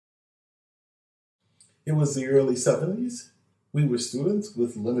It was the early 70s. We were students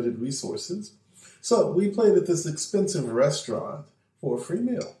with limited resources. So we played at this expensive restaurant for a free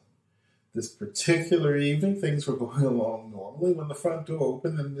meal. This particular evening, things were going along normally when the front door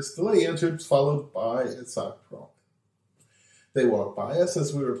opened and Miss DeLay entered, followed by Itzhak Perlman. They walked by us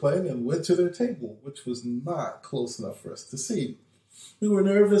as we were playing and went to their table, which was not close enough for us to see. We were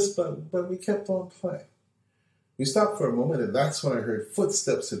nervous, but we kept on playing. We stopped for a moment, and that's when I heard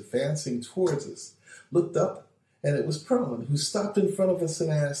footsteps advancing towards us. Looked up, and it was Perlman, who stopped in front of us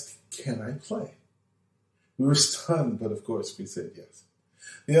and asked, "Can I play?" We were stunned, but of course we said yes.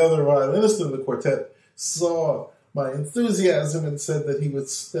 The other violinist in the quartet saw my enthusiasm and said that he would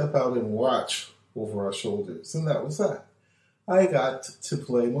step out and watch over our shoulders, and that was that. I got to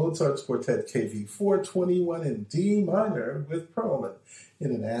play Mozart's Quartet KV 421 in D minor with Perlman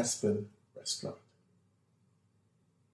in an Aspen restaurant.